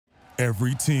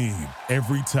Every team,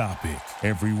 every topic,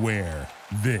 everywhere.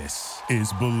 This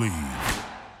is Believe.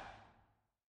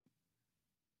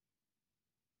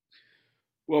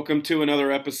 Welcome to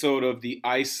another episode of the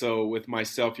ISO with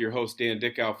myself, your host, Dan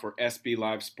Dickow for SB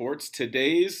Live Sports.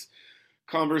 Today's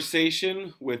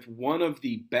conversation with one of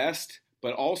the best,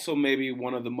 but also maybe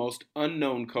one of the most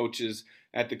unknown coaches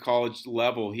at the college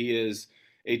level. He is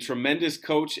a tremendous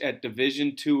coach at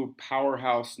Division II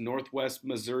Powerhouse, Northwest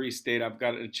Missouri State. I've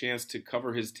gotten a chance to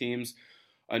cover his teams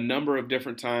a number of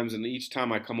different times, and each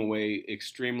time I come away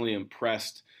extremely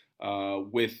impressed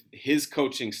with his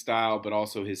coaching style, but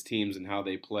also his teams and how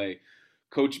they play.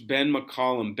 Coach Ben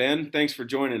McCollum. Ben, thanks for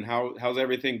joining. How's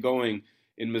everything going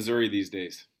in Missouri these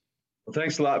days? Well,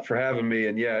 thanks a lot for having me.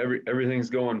 And yeah,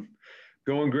 everything's going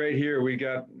great here. We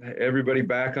got everybody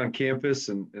back on campus,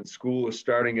 and school is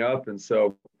starting up, and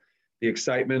so the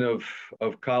excitement of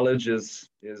college has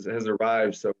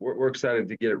arrived. So we're excited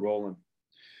to get it rolling.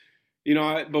 You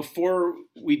know, before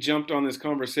we jumped on this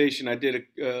conversation, I did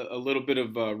a little bit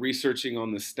of researching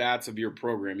on the stats of your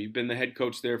program. You've been the head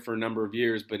coach there for a number of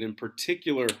years, but in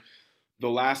particular, the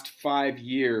last 5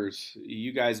 years,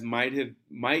 you guys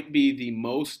might be the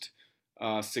most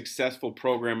successful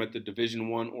program at the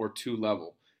Division I or II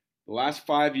level. The last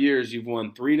 5 years, you've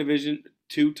won 3 Division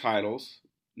II titles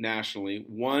nationally.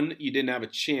 One, you didn't have a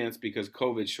chance because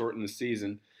COVID shortened the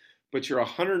season, but you're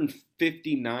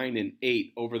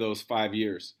 159-8 over those 5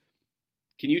 years.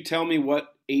 Can you tell me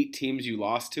what 8 teams you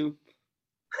lost to?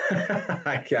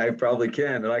 I probably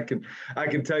can, and I can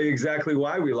tell you exactly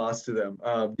why we lost to them.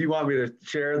 Do you want me to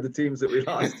share the teams that we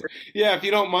lost to? Yeah, if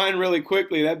you don't mind really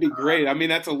quickly, that'd be great. I mean,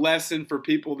 that's a lesson for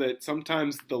people that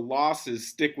sometimes the losses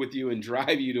stick with you and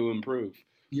drive you to improve.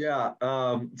 Yeah,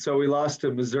 so we lost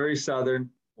to Missouri Southern,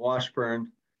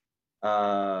 Washburn,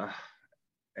 and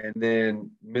then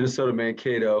Minnesota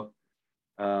Mankato.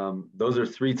 Those are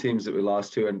 3 teams that we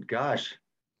lost to, and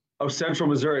Central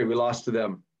Missouri, we lost to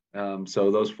them.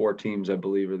 So those 4 teams, I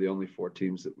believe, are the only 4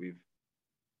 teams that we've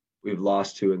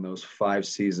lost to in those 5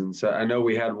 seasons. I know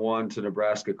we had one to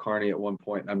Nebraska Kearney at one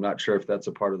point. I'm not sure if that's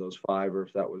a part of those 5 or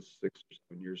if that was 6 or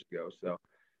 7 years ago. So,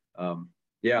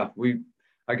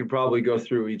 I could probably go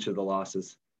through each of the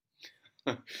losses.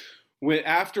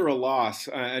 After a loss,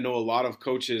 I know a lot of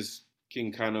coaches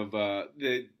can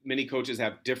many coaches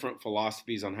have different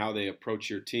philosophies on how they approach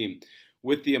your team.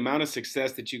 With the amount of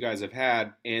success that you guys have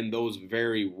had and those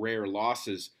very rare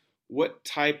losses, what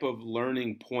type of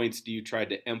learning points do you try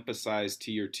to emphasize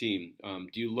to your team?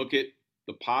 Do you look at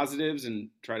the positives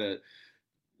and try to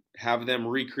have them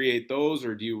recreate those,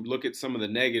 or do you look at some of the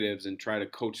negatives and try to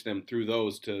coach them through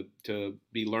those to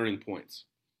be learning points?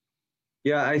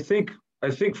 Yeah, I think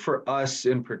for us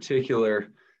in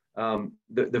particular,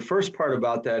 the first part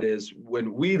about that is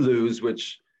when we lose,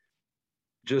 which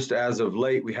just as of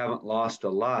late, we haven't lost a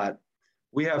lot.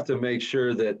 We have to make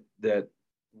sure that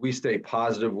we stay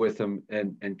positive with them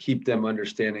and keep them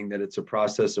understanding that it's a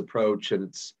process approach, and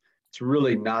it's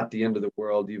really not the end of the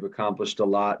world. You've accomplished a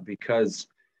lot, because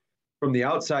from the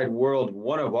outside world,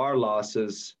 one of our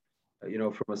losses,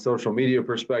 from a social media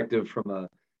perspective, from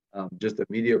just a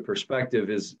media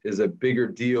perspective, is a bigger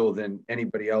deal than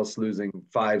anybody else losing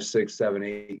 5, 6, 7,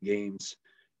 8 games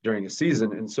during a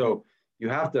season. And so you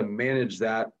have to manage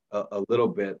that a little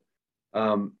bit.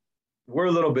 We're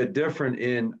a little bit different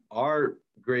in our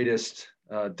greatest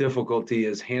difficulty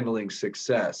is handling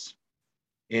success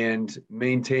and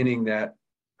maintaining that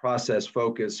process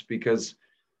focus, because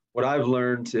what I've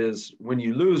learned is when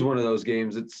you lose one of those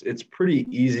games, it's pretty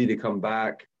easy to come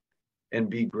back and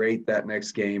be great that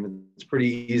next game. It's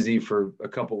pretty easy for a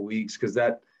couple of weeks because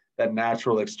that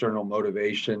natural external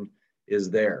motivation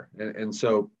is there. And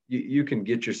so you can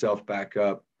get yourself back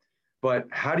up. But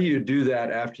how do you do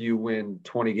that after you win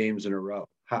 20 games in a row?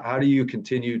 How do you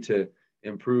continue to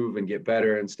improve and get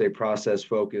better and stay process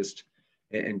focused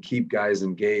and keep guys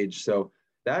engaged? So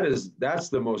that's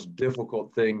the most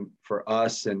difficult thing for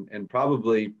us, and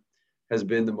probably has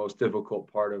been the most difficult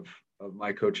part of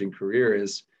my coaching career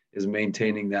is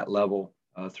maintaining that level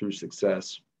through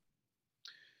success.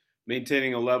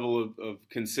 Maintaining a level of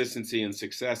consistency and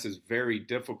success is very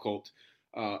difficult.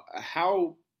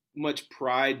 How much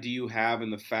pride do you have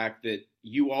in the fact that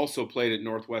you also played at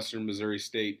Northwestern Missouri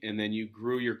State, and then you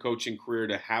grew your coaching career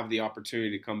to have the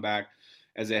opportunity to come back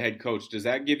as a head coach? Does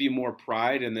that give you more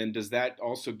pride? And then does that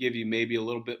also give you maybe a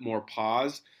little bit more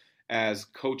pause as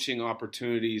coaching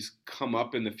opportunities come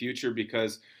up in the future?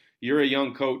 Because you're a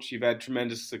young coach, you've had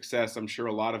tremendous success. I'm sure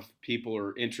a lot of people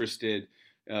are interested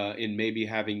in maybe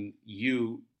having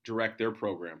you direct their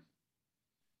program.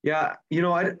 Yeah,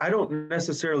 I don't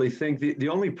necessarily think the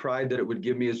only pride that it would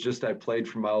give me is just I played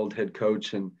for my old head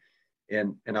coach, and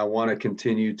I want to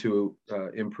continue to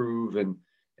improve and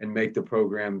make the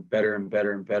program better and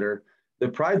better and better. The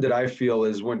pride that I feel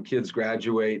is when kids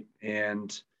graduate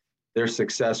and they're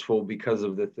successful because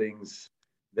of the things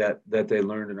that they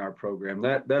learned in our program.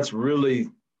 That's really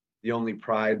the only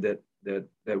pride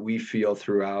that we feel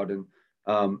throughout. And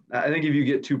I think if you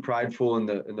get too prideful in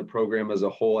the program as a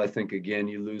whole, I think again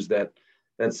you lose that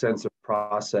sense of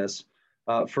process.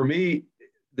 For me,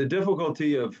 the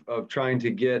difficulty of trying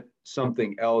to get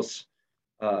something else,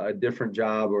 a different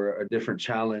job or a different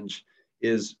challenge,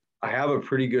 is I have a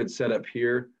pretty good setup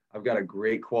here. I've got a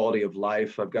great quality of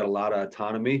life. I've got a lot of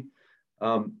autonomy.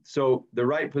 So the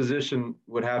right position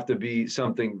would have to be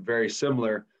something very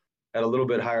similar at a little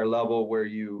bit higher level where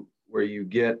you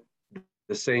get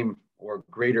the same or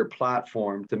greater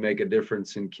platform to make a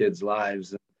difference in kids'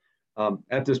 lives.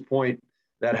 At this point,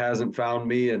 that hasn't found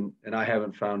me, and I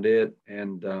haven't found it,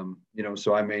 and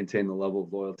so I maintain the level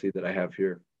of loyalty that I have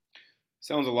here.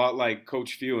 Sounds a lot like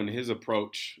Coach Few and his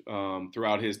approach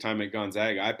throughout his time at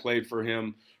Gonzaga. I played for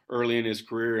him early in his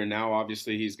career, and now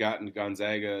obviously he's gotten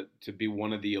Gonzaga to be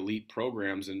one of the elite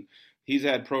programs. And he's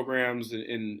had programs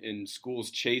in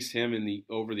schools chase him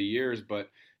over the years, but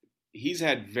he's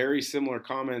had very similar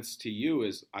comments to you.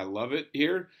 As I love it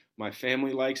here, my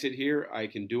family likes it here, I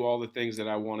can do all the things that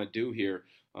I want to do here,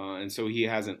 and so he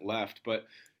hasn't left. But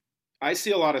I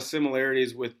see a lot of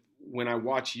similarities with when I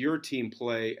watch your team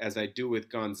play as I do with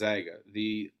Gonzaga.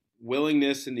 The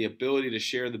willingness and the ability to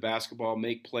share the basketball,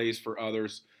 make plays for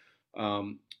others.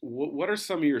 What are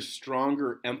some of your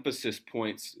stronger emphasis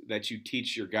points that you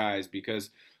teach your guys?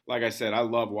 Because, like I said, I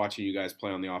love watching you guys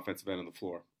play on the offensive end of the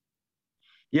floor.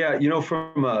 Yeah,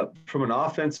 from an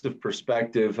offensive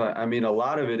perspective, I mean, a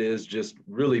lot of it is just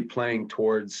really playing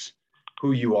towards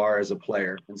who you are as a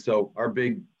player. And so our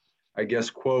big, I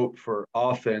guess, quote for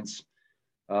offense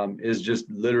is just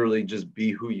literally just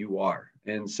be who you are.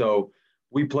 And so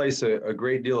we place a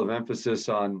great deal of emphasis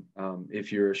on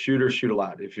if you're a shooter, shoot a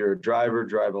lot. If you're a driver,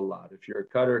 drive a lot. If you're a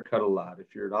cutter, cut a lot.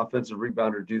 If you're an offensive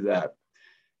rebounder, do that.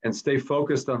 And stay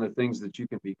focused on the things that you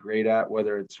can be great at,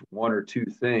 whether it's one or two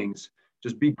things.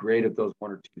 Just be great at those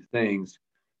one or two things.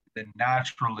 Then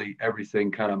naturally everything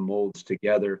kind of molds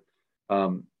together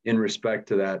in respect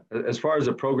to that. As far as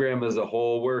the program as a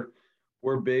whole,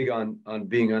 we're big on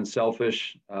being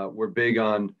unselfish. We're big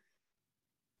on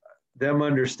them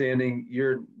understanding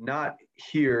you're not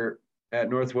here at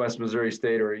Northwest Missouri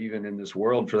State or even in this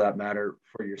world for that matter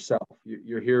for yourself.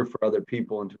 You're here for other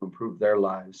people and to improve their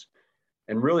lives.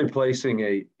 And really placing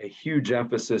a huge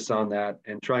emphasis on that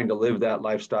and trying to live that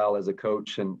lifestyle as a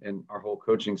coach and our whole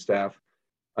coaching staff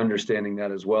understanding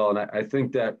that as well. And I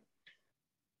think that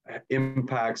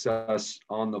impacts us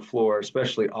on the floor,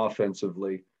 especially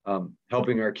offensively,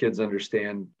 helping our kids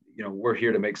understand, we're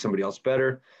here to make somebody else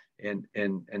better. And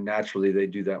naturally they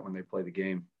do that when they play the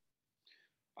game.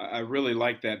 I really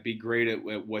like that. Be great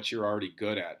at what you're already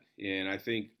good at. And I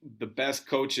think the best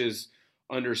coaches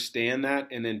understand that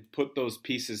and then put those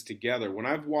pieces together. When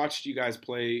I've watched you guys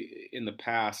play in the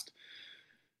past,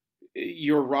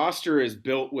 your roster is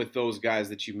built with those guys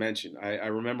that you mentioned. I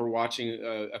remember watching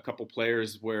a couple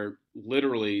players where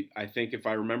literally, I think if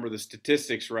I remember the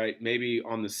statistics right, maybe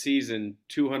on the season,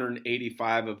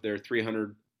 285 of their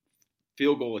 300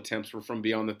 field goal attempts were from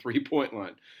beyond the 3-point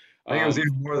line. I think it was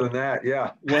even more than that.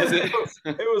 Yeah. Was it?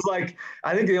 It was like,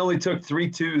 I think they only took 3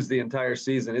 twos the entire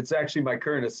season. It's actually my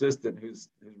current assistant who's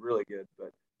really good,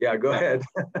 but yeah, go ahead.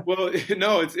 Well,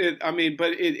 no,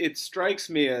 but it strikes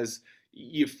me as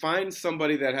you find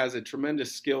somebody that has a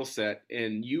tremendous skill set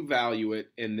and you value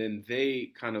it, and then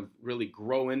they kind of really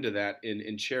grow into that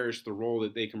and cherish the role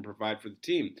that they can provide for the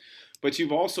team. But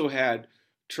you've also had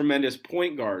tremendous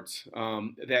point guards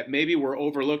that maybe were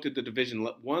overlooked at the Division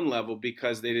I level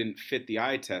because they didn't fit the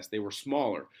eye test. They were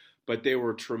smaller, but they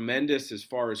were tremendous as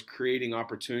far as creating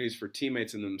opportunities for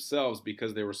teammates and themselves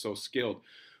because they were so skilled.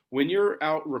 When you're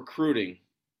out recruiting,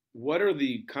 what are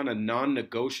the kind of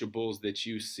non-negotiables that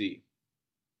you see?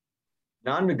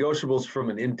 Non-negotiables from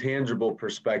an intangible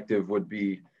perspective would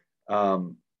be,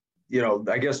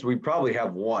 I guess we probably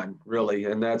have one really,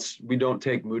 and that's we don't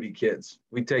take moody kids.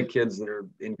 We take kids that are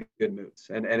in good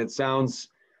moods. And it sounds,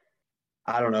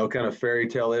 I don't know, kind of fairy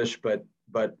tale-ish, but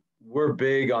we're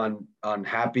big on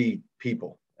happy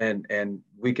people. And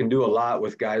we can do a lot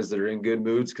with guys that are in good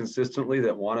moods consistently,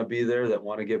 that want to be there, that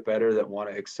want to get better, that want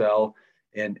to excel.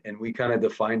 And we kind of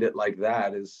defined it like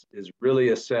that is really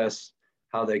assess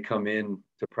how they come in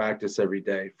to practice every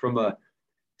day. From a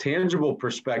tangible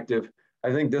perspective,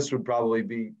 I think this would probably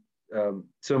be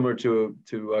similar to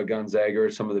Gonzaga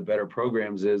or some of the better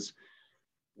programs is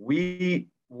we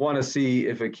want to see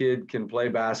if a kid can play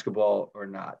basketball or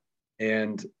not.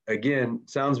 And again,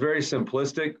 sounds very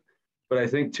simplistic, but I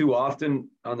think too often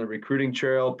on the recruiting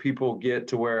trail, people get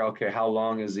to where, okay, how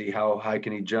long is he? How high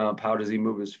can he jump? How does he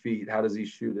move his feet? How does he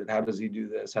shoot it? How does he do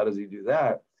this? How does he do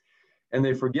that? And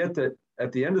they forget that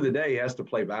at the end of the day, he has to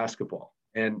play basketball.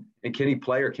 And can he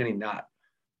play or can he not?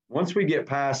 Once we get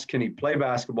past, can he play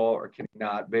basketball or can he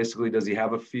not? Basically, does he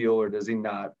have a feel or does he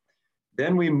not?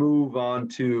 Then we move on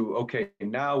to, okay,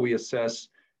 now we assess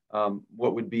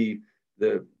what would be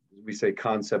we say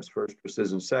concepts first,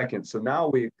 precision second. So now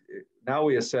we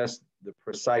assess the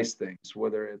precise things,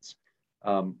 whether it's,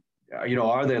 are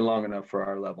they long enough for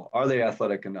our level? Are they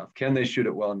athletic enough? Can they shoot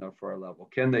it well enough for our level?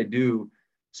 Can they do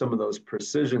some of those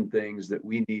precision things that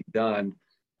we need done?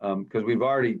 Because we've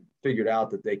already figured out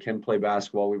that they can play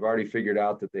basketball. We've already figured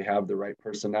out that they have the right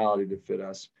personality to fit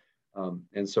us.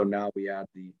 And so now we add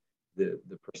the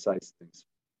precise things.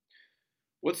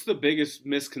 What's the biggest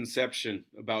misconception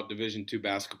about Division II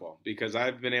basketball? Because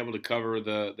I've been able to cover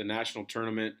the national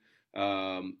tournament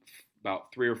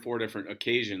about 3 or 4 different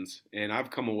occasions, and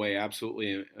I've come away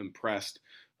absolutely impressed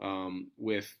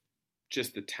with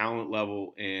just the talent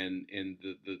level and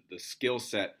the skill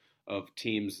set of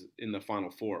teams in the Final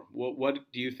Four. What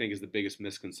do you think is the biggest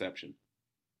misconception?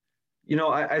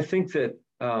 I think that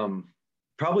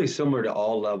probably similar to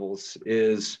all levels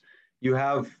is you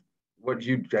have what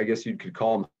I guess you could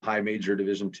call them high major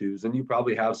Division IIs, and you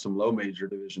probably have some low major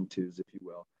Division IIs, if you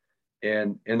will.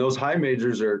 And those high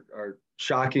majors are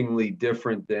shockingly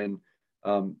different than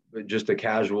just a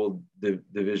casual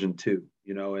Division II,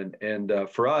 and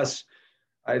for us,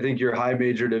 I think your high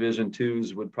major Division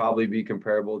IIs would probably be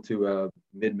comparable to a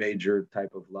mid-major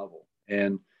type of level.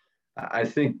 And I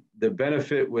think the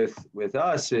benefit with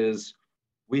us is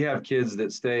we have kids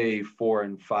that stay 4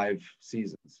 and 5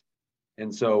 seasons.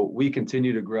 And so we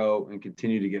continue to grow and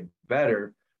continue to get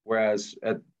better. Whereas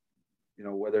at,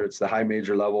 whether it's the high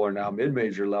major level or now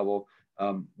mid-major level,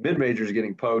 mid-majors are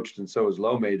getting poached and so is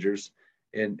low majors.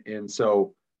 And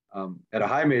so at a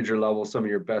high major level, some of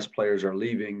your best players are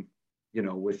leaving,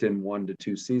 within 1 to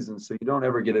 2 seasons. So you don't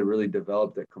ever get to really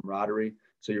develop that camaraderie.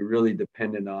 So you're really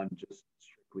dependent on just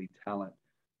strictly talent.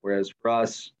 Whereas for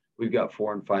us, we've got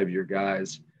 4 and 5 year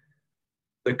guys.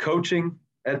 The coaching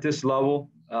at this level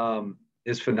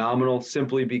is phenomenal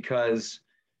simply because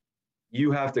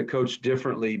you have to coach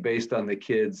differently based on the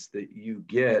kids that you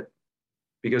get,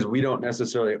 because we don't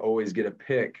necessarily always get to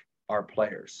pick our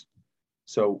players.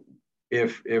 So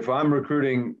if I'm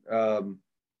recruiting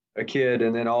a kid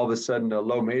and then all of a sudden a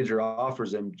low major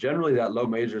offers him, generally that low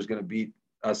major is going to beat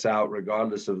us out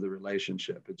regardless of the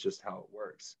relationship. It's just how it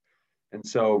works. And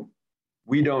so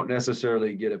we don't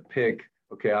necessarily get to pick,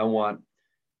 okay, I want,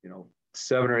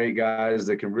 7 or 8 guys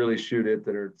that can really shoot it,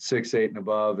 that are 6'8" and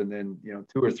above, and then 2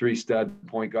 or 3 stud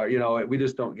point guard. We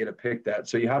just don't get to pick that.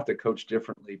 So you have to coach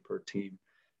differently per team.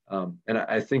 And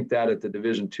I think that at the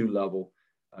Division II level,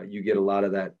 you get a lot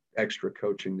of that extra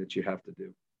coaching that you have to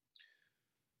do.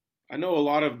 I know a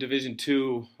lot of Division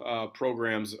II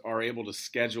programs are able to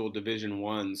schedule Division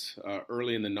I's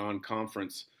early in the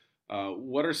non-conference.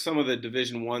 What are some of the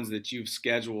Division I's that you've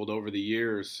scheduled over the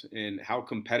years, and how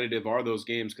competitive are those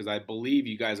games? Because I believe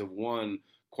you guys have won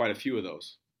quite a few of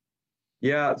those.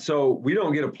 Yeah, so we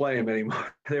don't get to play them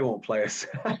anymore. They won't play us.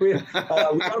 we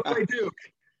got to play Duke.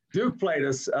 Duke played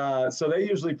us, so they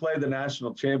usually play the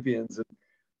national champions, and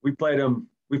we played them.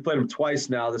 We've played them twice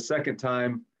now. The second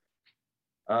time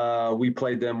we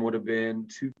played them would have been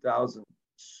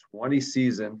 2020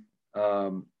 season.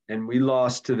 And we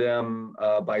lost to them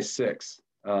by 6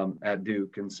 at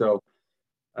Duke. And so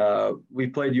we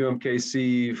played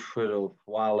UMKC a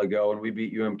while ago, and we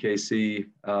beat UMKC.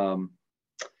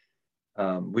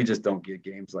 We just don't get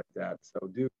games like that. So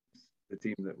Duke's the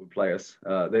team that would play us.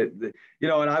 And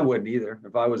I wouldn't either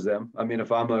if I was them. I mean,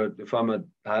 if I'm a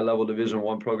high-level Division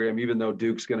I program, even though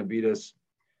Duke's going to beat us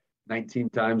 19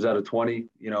 times out of 20,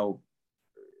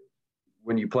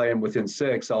 when you play them within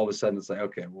 6, all of a sudden it's like,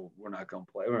 okay, well, we're not going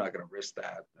to play. We're not going to risk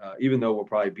that. Even though we'll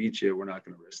probably beat you, we're not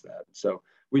going to risk that. So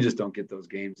we just don't get those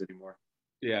games anymore.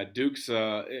 Yeah, Duke's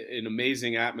an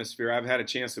amazing atmosphere. I've had a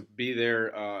chance to be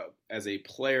there as a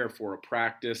player for a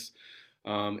practice,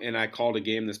 and I called a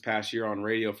game this past year on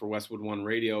radio for Westwood One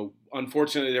Radio.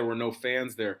 Unfortunately, there were no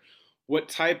fans there. What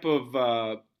type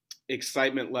of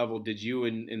excitement level did you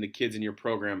and the kids in your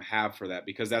program have for that?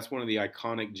 Because that's one of the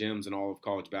iconic gyms in all of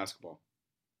college basketball.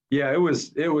 Yeah, it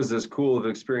was as cool of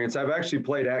an experience. I've actually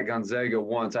played at Gonzaga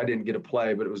once. I didn't get to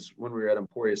play, but it was when we were at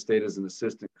Emporia State as an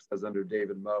assistant because I was under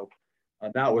David Moe.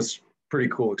 That was pretty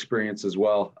cool experience as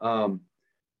well.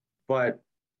 But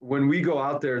when we go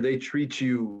out there, they treat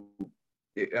you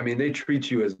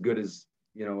as good as,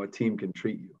 a team can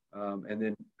treat you. And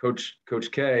then Coach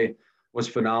K was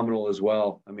phenomenal as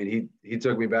well. I mean, he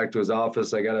took me back to his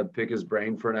office. I got to pick his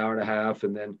brain for an hour and a half,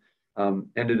 and then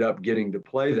ended up getting to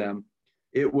play them.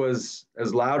 It was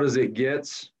as loud as it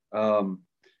gets.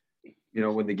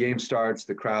 When the game starts,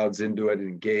 the crowd's into it and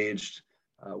engaged.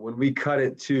 When we cut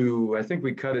it to, I think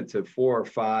we cut it to 4 or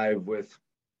 5 with,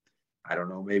 I don't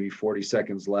know, maybe 40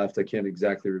 seconds left. I can't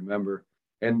exactly remember.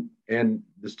 And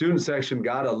the student section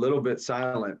got a little bit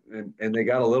silent, and they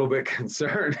got a little bit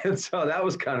concerned. And so that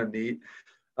was kind of neat.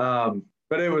 But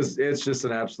it's just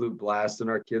an absolute blast, and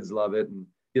our kids love it, and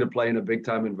get to play in a big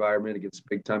time environment against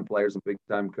big time players and big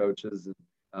time coaches.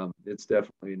 And it's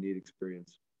definitely a neat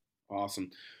experience.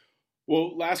 Awesome.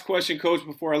 Well, last question, Coach,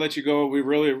 before I let you go. We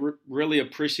really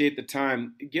appreciate the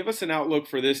time. Give us an outlook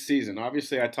for this season.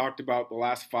 Obviously, I talked about the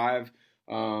last 5.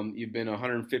 You've been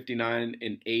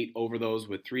 159-8 over those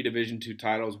with 3 Division II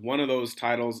titles. One of those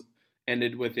titles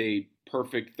ended with a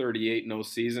perfect 38-0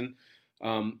 season.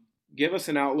 Give us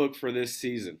an outlook for this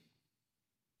season.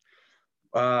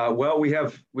 Well, we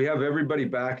have everybody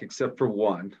back except for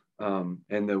one,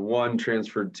 and the one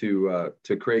transferred to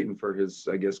Creighton for his,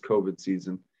 I guess, COVID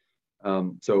season.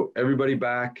 So everybody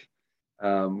back.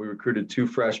 We recruited 2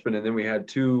 freshmen, and then we had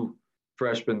 2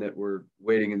 freshmen that were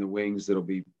waiting in the wings that'll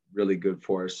be really good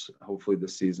for us, hopefully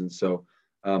this season. So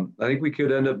I think we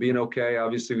could end up being okay.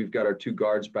 Obviously, we've got our 2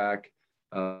 guards back.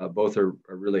 Both are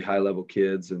really high-level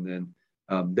kids, and then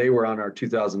they were on our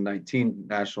 2019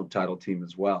 national title team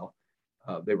as well.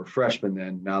 They were freshmen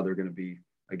then. Now they're going to be,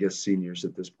 I guess, seniors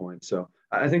at this point. So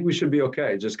I think we should be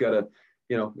okay. Just got to,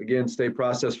 again, stay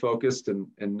process focused and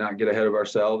not get ahead of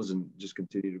ourselves, and just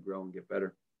continue to grow and get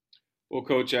better. Well,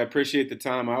 Coach, I appreciate the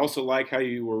time. I also like how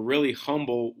you were really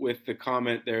humble with the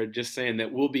comment there, just saying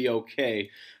that we'll be okay,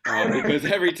 because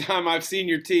every time I've seen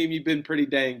your team, you've been pretty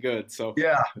dang good. So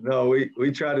yeah, no,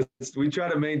 we try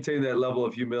to maintain that level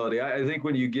of humility. I think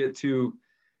when you get too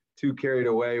carried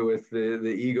away with the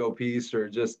ego piece, or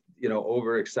just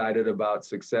overexcited about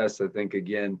success, I think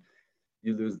again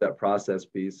you lose that process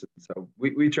piece. And so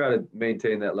we try to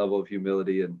maintain that level of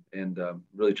humility and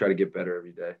really try to get better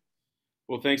every day.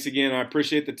 Well, thanks again. I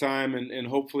appreciate the time, and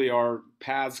hopefully our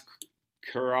paths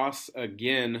cross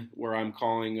again where I'm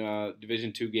calling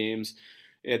Division II games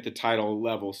at the title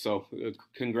level. So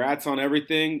congrats on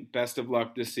everything. Best of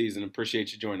luck this season.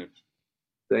 Appreciate you joining.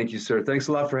 Thank you, sir. Thanks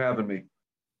a lot for having me.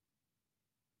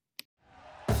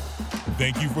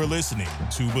 Thank you for listening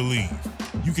to Believe.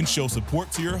 You can show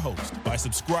support to your host by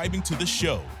subscribing to the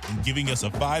show and giving us a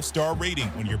 5-star rating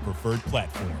on your preferred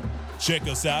platform. Check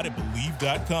us out at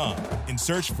Believe.com and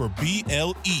search for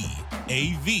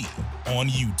BLEAV on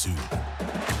YouTube.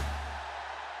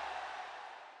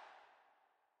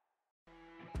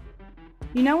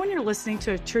 You know when you're listening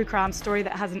to a true crime story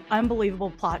that has an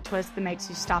unbelievable plot twist that makes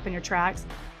you stop in your tracks?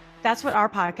 That's what our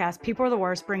podcast, People Are the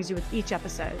Worst, brings you with each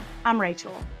episode. I'm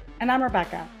Rachel. And I'm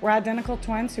Rebecca. We're identical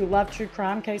twins who love true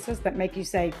crime cases that make you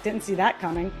say, didn't see that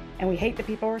coming, and we hate the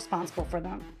people responsible for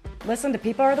them. Listen to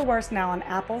People Are the Worst now on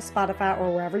Apple, Spotify,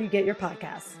 or wherever you get your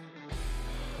podcasts.